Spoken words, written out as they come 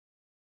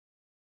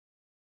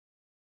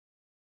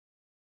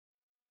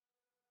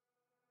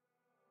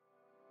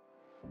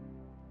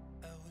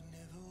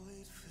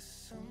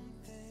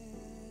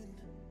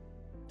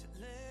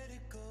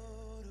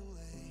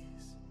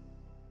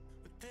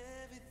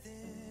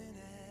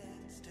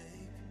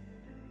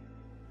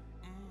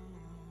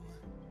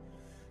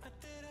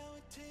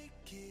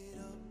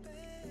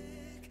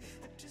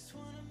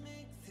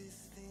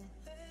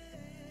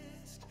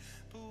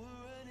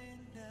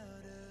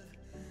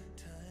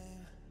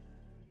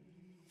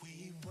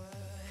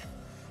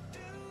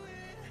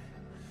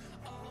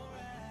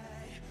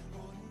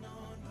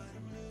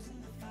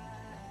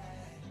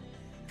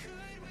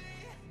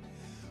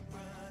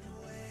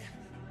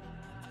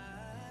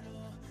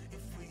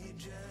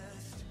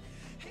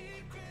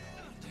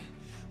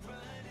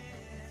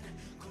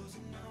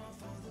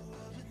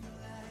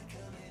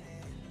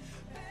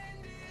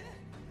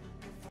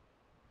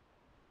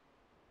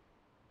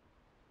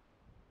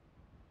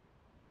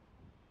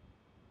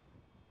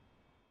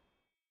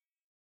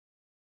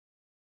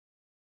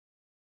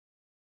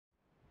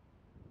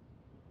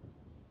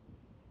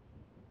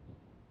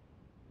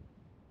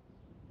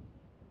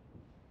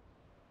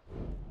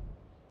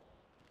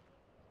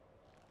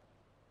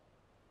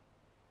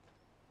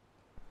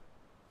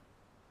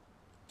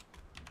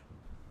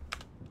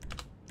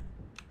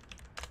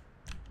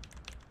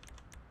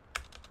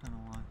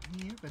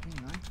but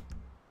anyway.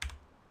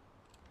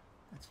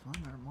 That's fine,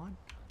 I don't mind.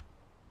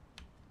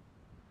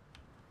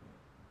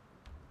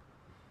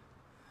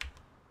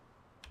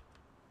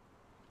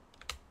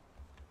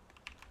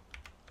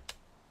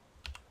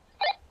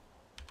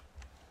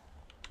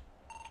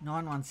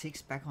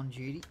 (916) back on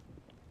duty.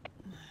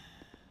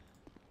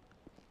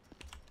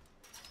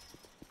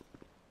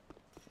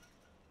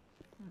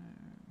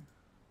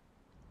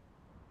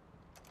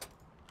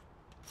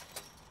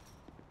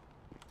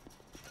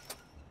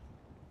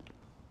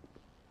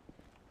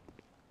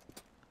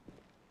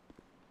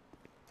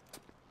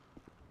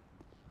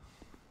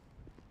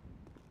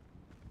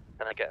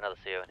 Can I get another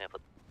CO in here for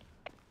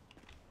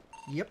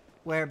Yep,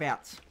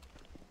 whereabouts?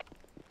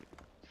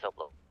 cell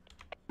block?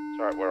 It's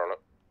alright, we're on it.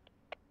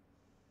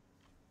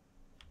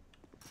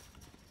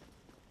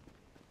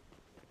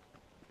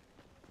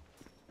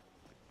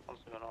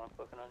 What's going on,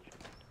 fucking engine?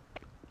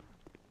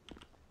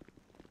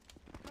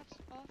 Cuffs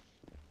off.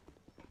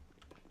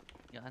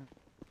 Yeah, and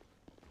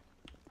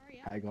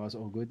Hurry up. Hey guys,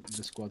 all good.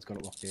 The squad's got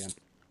it locked down.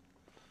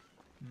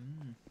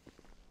 Mm.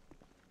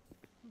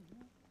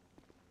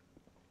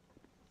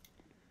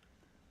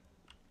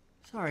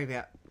 Sorry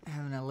about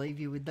having to leave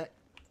you with the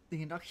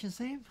induction,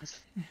 Sam.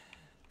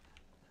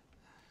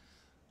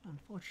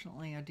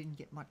 Unfortunately, I didn't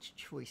get much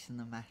choice in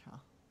the matter.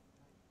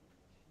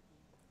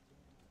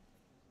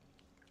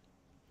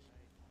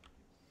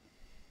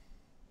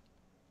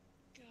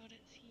 God,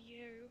 it's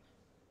you.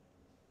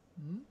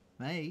 Hmm?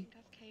 I Me? think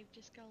I've caved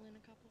your skull in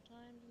a couple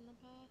times in the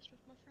past with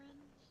my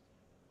friends.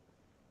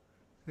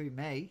 Who,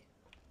 me?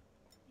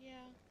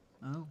 Yeah,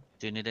 Oh.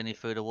 do you need any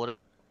food or water?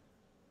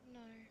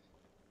 no.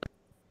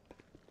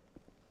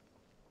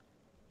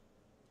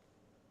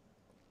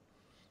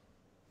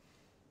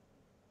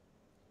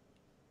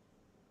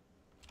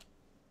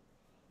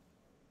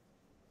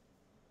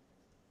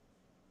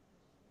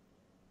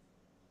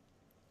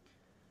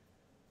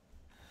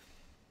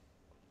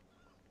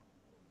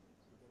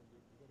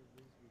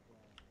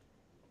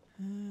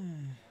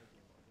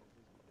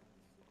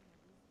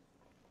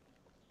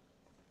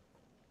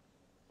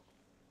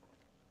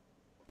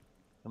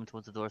 Coming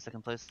towards the door,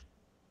 second place.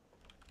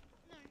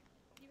 No,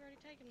 you've already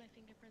taken my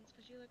fingerprints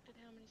because you looked at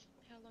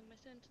how long my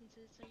sentence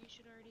is, so you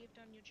should already have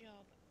done your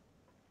job.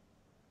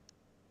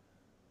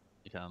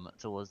 You come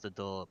towards the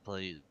door,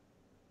 please.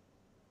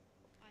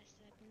 I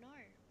said no,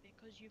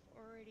 because you've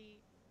already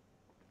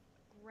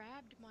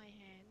grabbed my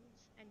hands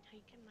and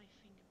taken my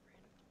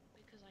fingerprint,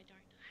 because I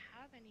don't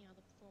have any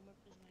other form of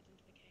prison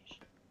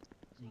identification. So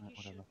Right, you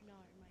whatever. should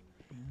know my name.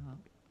 Yeah.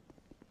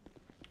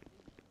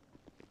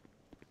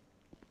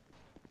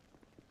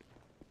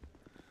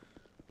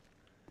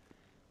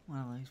 One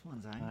of those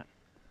ones, eh? Right.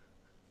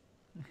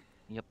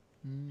 Yep.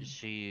 Mm.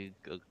 She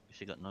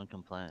got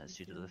non-compliance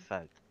due to the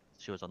fact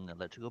she was on the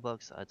electrical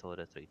box. I told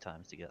her 3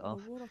 times to get Oh,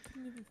 off. what? I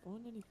couldn't even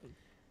find anything.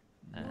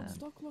 And Not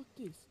stuck like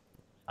this.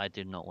 I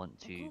did not want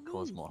I to can't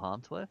cause move. more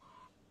harm to her,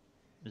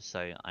 so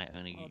I Oh,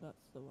 only that's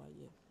the way,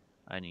 yeah.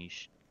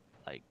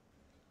 like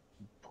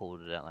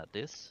pulled it out like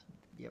this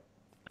Yep.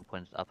 and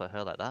pointed up at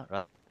her like that,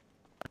 right?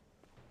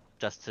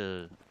 Just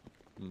to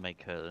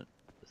make her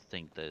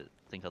think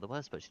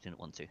otherwise, but she didn't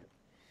want to.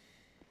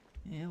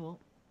 Yeah, well,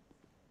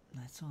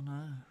 that's on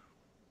her.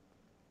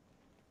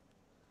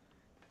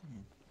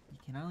 Yeah. You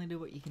can only do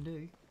what you can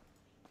do.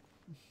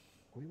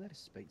 Are we allowed to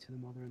speak to the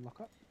mother in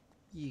lockup?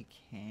 You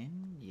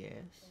can,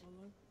 yes.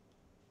 Hello?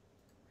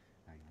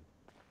 Hang on.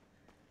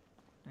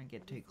 Don't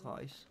get too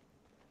close.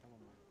 Come on,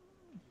 mate.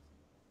 Listen.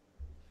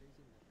 She's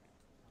in lockup.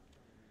 Can't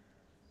go anywhere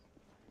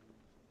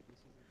else. This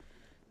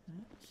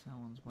isn't.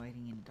 Someone's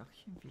waiting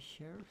induction for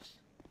sheriffs.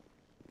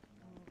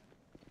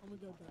 I'm gonna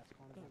go back. That's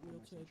kind of That like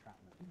almost wheelchair.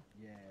 entrapment.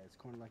 Yeah, it's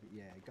kind of like it.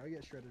 Yeah, go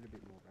get shredded a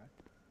bit more, bro.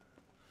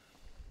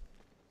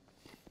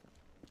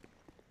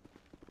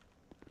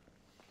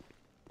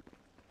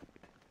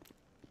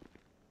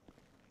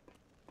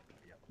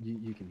 Yep.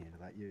 You can handle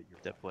that. You're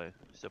Step right. away,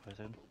 step by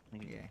step.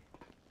 Yeah.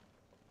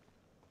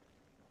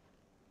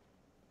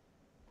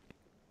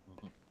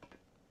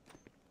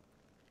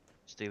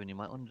 Steven, you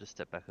might want to just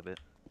step back a bit.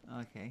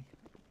 Okay.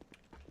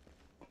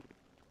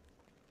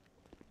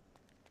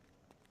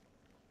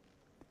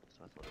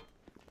 So I thought,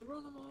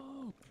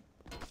 Geronimo!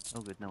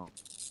 oh good, no.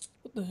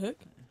 What the heck?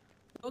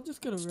 I'll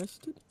just get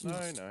arrested. No,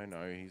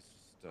 he's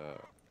just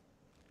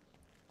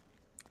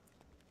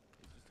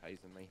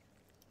hazing me.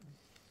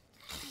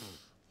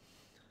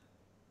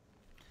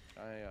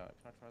 Can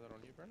I try that on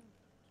you, Brennan?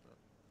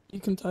 You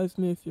can tase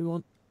me if you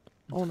want.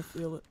 I want to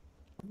feel it.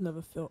 I've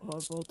never felt high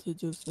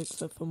voltages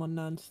except for my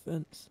nan's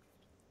fence.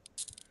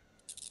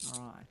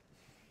 Alright.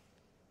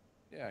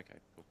 Yeah, okay,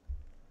 cool.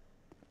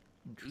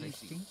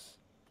 Interesting.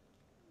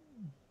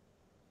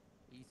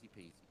 Easy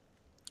peasy.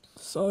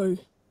 So,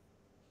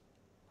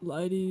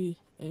 lady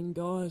and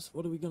guys,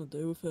 what are we gonna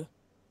do with her?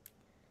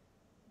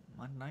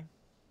 I don't know.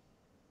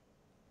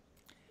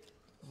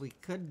 We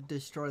could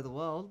destroy the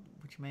world,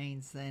 which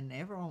means then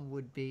everyone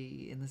would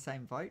be in the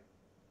same boat.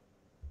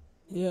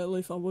 Yeah, at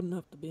least I wouldn't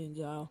have to be in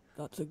jail.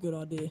 That's a good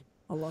idea.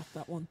 I like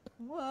that one.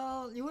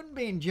 Well, you wouldn't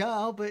be in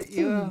jail, but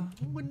you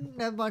wouldn't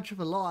have much of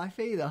a life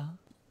either.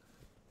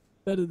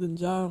 Better than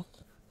jail.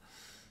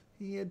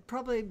 You'd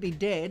probably be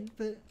dead,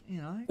 but,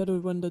 you know. Better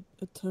when the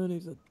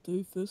attorney's a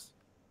doofus.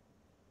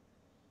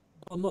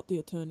 Oh, not the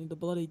attorney, the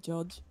bloody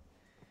judge.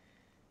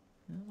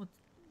 What,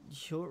 you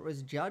sure it was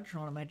a judge,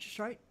 not a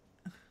magistrate?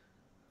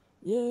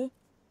 Yeah,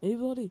 he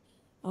bloody,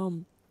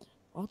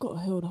 I got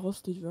held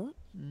hostage, right?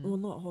 Well,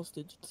 not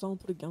hostage. Someone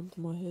put a gun to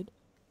my head,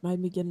 made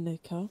me get in their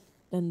car.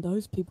 Then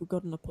those people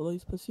got in a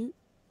police pursuit.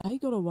 They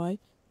got away.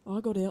 I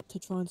got out to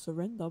try and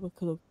surrender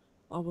because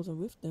I wasn't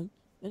with them.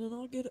 And then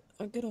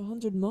I get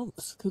 100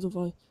 months because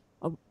I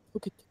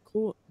took it to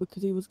court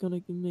because he was gonna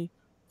give me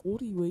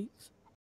 40 weeks